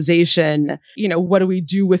legalization. You know, what do we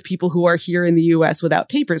do with people who are here in the US without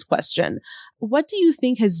papers question? What do you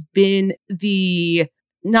think has been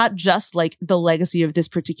not just like the legacy of this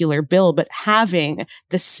particular bill, but having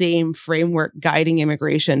the same framework guiding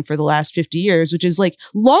immigration for the last 50 years, which is like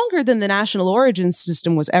longer than the national origins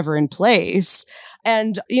system was ever in place?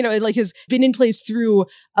 And, you know, it like has been in place through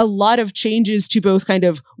a lot of changes to both kind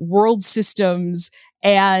of world systems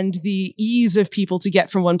and the ease of people to get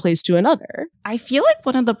from one place to another. I feel like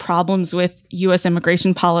one of the problems with U.S.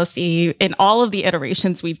 immigration policy in all of the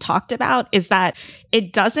iterations we've talked about is that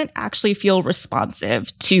it doesn't actually feel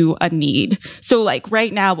responsive to a need. So like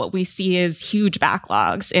right now, what we see is huge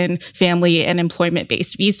backlogs in family and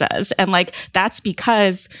employment-based visas. And like that's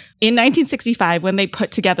because in 1965, when they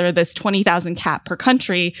put together this 20,000 cap per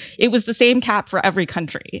country, it was the same cap for every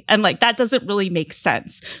country. And like that doesn't really make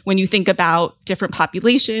sense when you think about different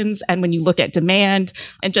populations and when you look at demand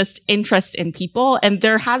and just interest in people. And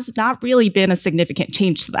there has not really been a significant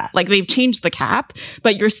change to that. Like they've changed the cap,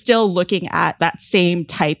 but you're still looking at that same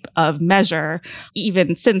type of measure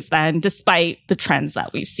even since then, despite the trends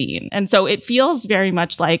that we've seen. And so it feels very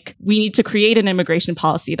much like we need to create an immigration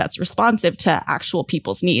policy that's responsive to actual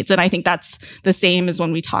people's needs. And I think that's the same as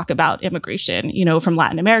when we talk about immigration, you know, from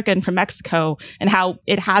Latin America and from Mexico, and how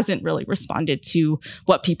it hasn't really responded to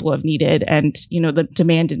what people have needed and, you know, the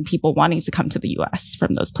demand in people wanting to come to the US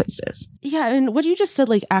from those places. Yeah. And what you just said,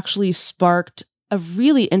 like, actually sparked a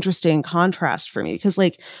really interesting contrast for me. Because,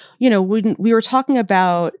 like, you know, when we were talking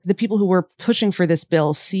about the people who were pushing for this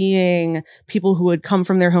bill, seeing people who had come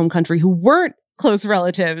from their home country who weren't close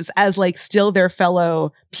relatives as like still their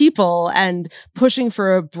fellow people, and pushing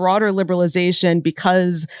for a broader liberalization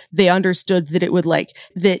because they understood that it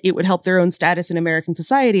would help their own status in American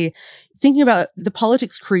society. Thinking about the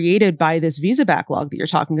politics created by this visa backlog that you're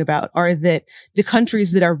talking about are that the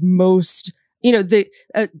countries that are most, you know,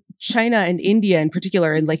 China and India in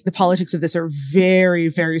particular, and like the politics of this are very,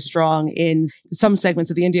 very strong in some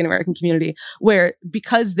segments of the Indian American community, where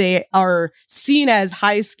because they are seen as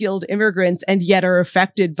high skilled immigrants and yet are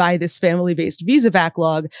affected by this family based visa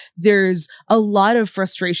backlog, there's a lot of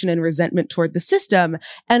frustration and resentment toward the system,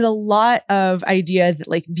 and a lot of idea that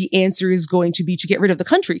like the answer is going to be to get rid of the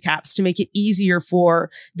country caps to make it easier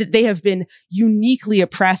for that they have been uniquely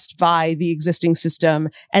oppressed by the existing system,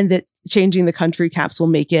 and that changing the country caps will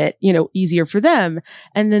make it, you know, easier for them.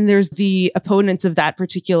 And then there's the opponents of that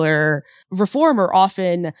particular reform are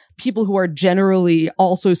often people who are generally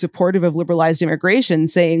also supportive of liberalized immigration,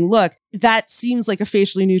 saying, look, that seems like a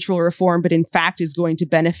facially neutral reform, but in fact is going to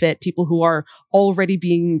benefit people who are already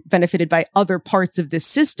being benefited by other parts of this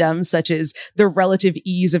system, such as the relative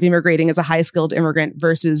ease of immigrating as a high-skilled immigrant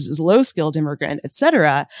versus as a low-skilled immigrant, et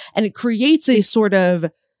cetera. And it creates a sort of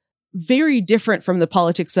very different from the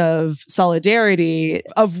politics of solidarity,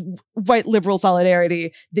 of white liberal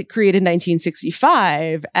solidarity that created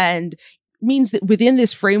 1965, and means that within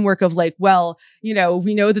this framework of like, well, you know,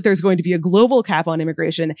 we know that there's going to be a global cap on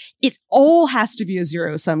immigration. It all has to be a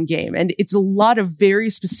zero-sum game. And it's a lot of very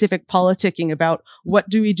specific politicking about what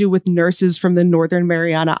do we do with nurses from the Northern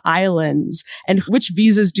Mariana Islands, and which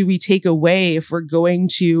visas do we take away if we're going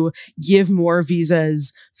to give more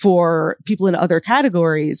visas for people in other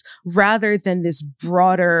categories, rather than this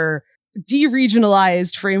broader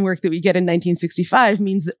deregionalized framework that we get in 1965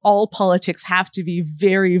 means that all politics have to be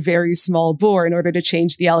very, very small bore in order to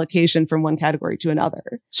change the allocation from one category to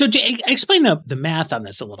another. So to explain the math on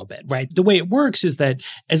this a little bit, right? The way it works is that,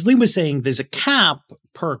 as Lee was saying, there's a cap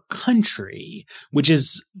per country, which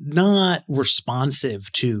is not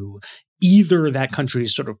responsive to either that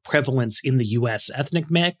country's sort of prevalence in the US ethnic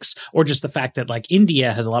mix, or just the fact that like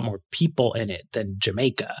India has a lot more people in it than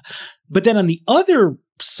Jamaica. But then on the other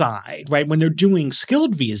side, right, when they're doing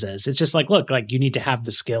skilled visas, it's just like, look, like you need to have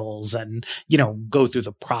the skills and, you know, go through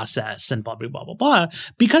the process and blah, blah, blah, blah, blah.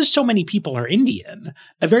 Because so many people are Indian,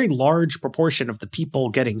 a very large proportion of the people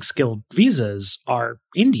getting skilled visas are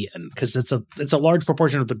Indian, because it's a large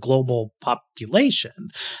proportion of the global population.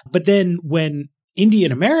 But then when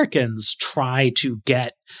Indian Americans try to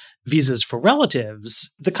get visas for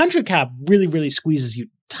relatives, the country cap really, really squeezes you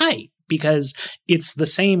tight, because it's the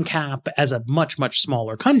same cap as a much, much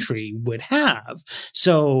smaller country would have.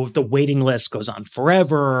 So the waiting list goes on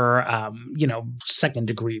forever. Second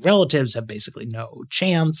degree relatives have basically no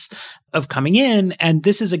chance of coming in. And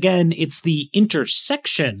this is, again, it's the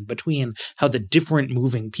intersection between how the different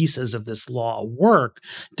moving pieces of this law work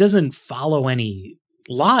doesn't follow any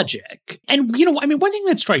logic. And, one thing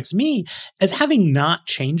that strikes me as having not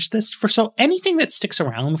changed this anything that sticks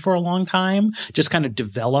around for a long time just kind of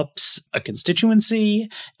develops a constituency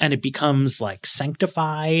and it becomes like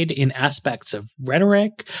sanctified in aspects of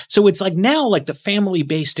rhetoric. So it's like now like the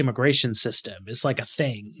family-based immigration system is like a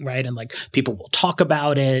thing, right? And like people will talk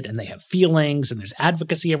about it and they have feelings and there's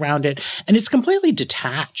advocacy around it. And it's completely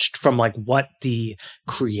detached from like what the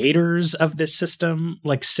creators of this system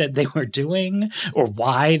like said they were doing or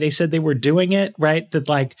why they said they were doing it, right? That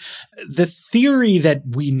like the theory that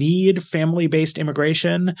we need family-based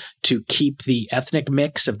immigration to keep the ethnic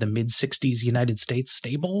mix of the mid-60s United States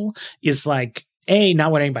stable is like, A,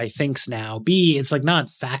 not what anybody thinks now. B, it's like not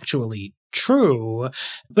factually true,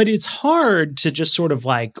 but it's hard to just sort of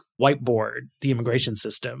like whiteboard the immigration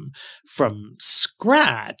system from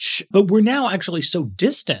scratch. But we're now actually so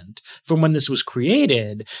distant from when this was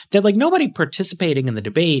created that like nobody participating in the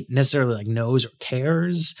debate necessarily like knows or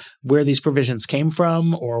cares where these provisions came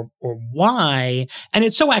from or why. And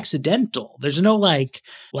it's so accidental. There's no like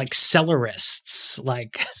cellarists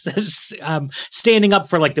like standing up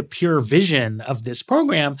for like the pure vision of this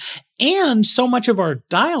program. And so much of our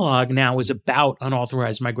dialogue now is about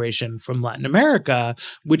unauthorized migration from Latin America,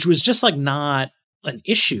 which was just like not an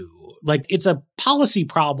issue. Like it's a policy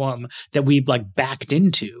problem that we've like backed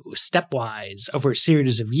into stepwise over a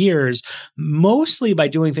series of years, mostly by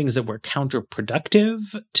doing things that were counterproductive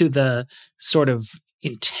to the sort of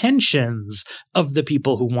intentions of the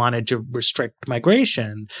people who wanted to restrict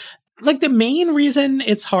migration. Like the main reason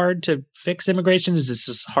it's hard to fix immigration is it's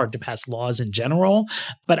just hard to pass laws in general.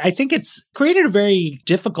 But I think it's created a very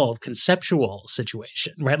difficult conceptual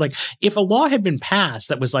situation, right? Like if a law had been passed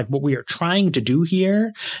that was like what we are trying to do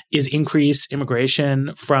here is increase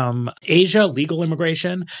immigration from Asia, legal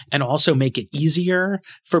immigration, and also make it easier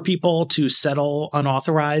for people to settle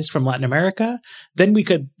unauthorized from Latin America, then we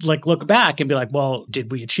could like look back and be like, well,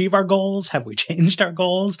 did we achieve our goals? Have we changed our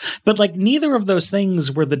goals? But like neither of those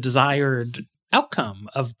things were the desired outcome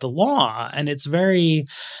of the law. And it's very,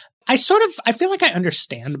 I feel like I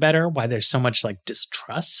understand better why there's so much like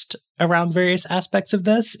distrust around various aspects of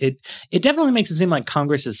this. It definitely makes it seem like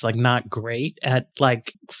Congress is like not great at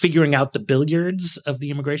like figuring out the billiards of the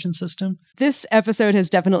immigration system. This episode has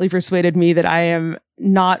definitely persuaded me that I am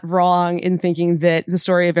not wrong in thinking that the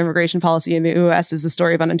story of immigration policy in the US is a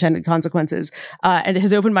story of unintended consequences. And it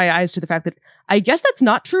has opened my eyes to the fact that I guess that's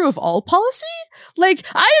not true of all policy. Like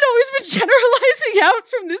I had always been generalizing out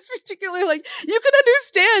from this particular, like you can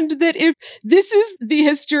understand that if this is the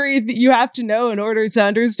history that you have to know in order to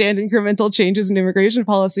understand incremental changes in immigration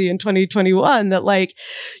policy in 2021, that like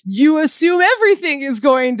you assume everything is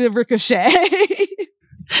going to ricochet.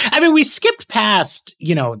 I mean, we skipped past,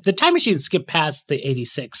 the time machine skipped past the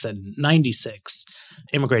 86 and 96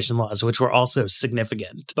 immigration laws, which were also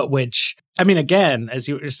significant, but which, I mean, again, as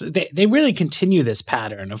you were saying, they really continue this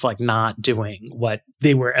pattern of like not doing what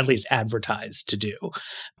they were at least advertised to do.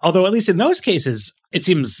 Although at least in those cases, it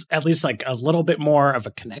seems at least like a little bit more of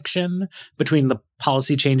a connection between the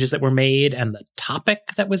policy changes that were made and the topic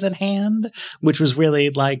that was at hand, which was really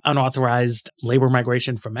like unauthorized labor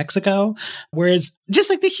migration from Mexico. Whereas just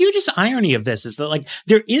like the hugest irony of this is that like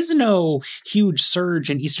there is no huge surge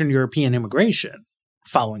in Eastern European immigration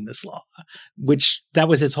following this law, which that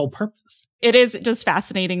was its whole purpose. It is just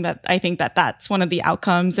fascinating that I think that that's one of the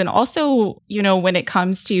outcomes. And also, when it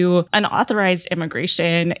comes to unauthorized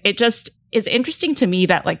immigration, it just is interesting to me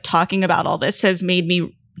that like talking about all this has made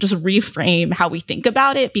me just reframe how we think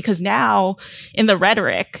about it, because now in the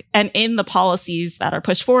rhetoric and in the policies that are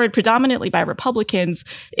pushed forward predominantly by Republicans,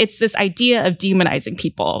 it's this idea of demonizing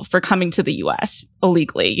people for coming to the US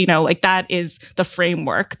illegally. You know, like that is the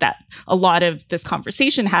framework that a lot of this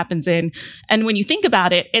conversation happens in. And when you think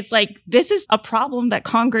about it, it's like, this is a problem that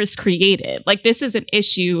Congress created. Like, this is an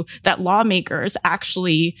issue that lawmakers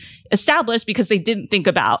actually established because they didn't think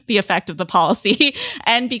about the effect of the policy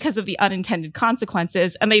and because of the unintended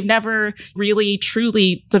consequences. And they've never really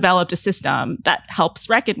truly developed a system that helps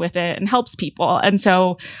reckon with it and helps people. And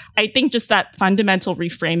so I think just that fundamental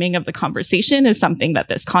reframing of the conversation is something that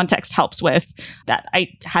this context helps with that I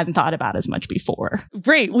hadn't thought about as much before.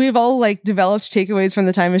 Great. We've all developed takeaways from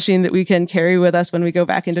the time machine that we can carry with us when we go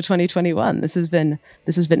back into 2021. This has been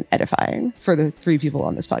edifying for the three people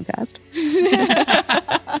on this podcast.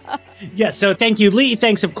 Yeah, so thank you, Lee.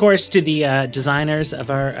 Thanks, of course, to the designers of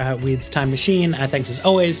our Weeds Time Machine. Thanks, as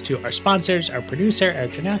always, to our sponsors, our producer,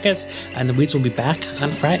 Eric Janakis, and the Weeds will be back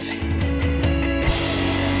on Friday.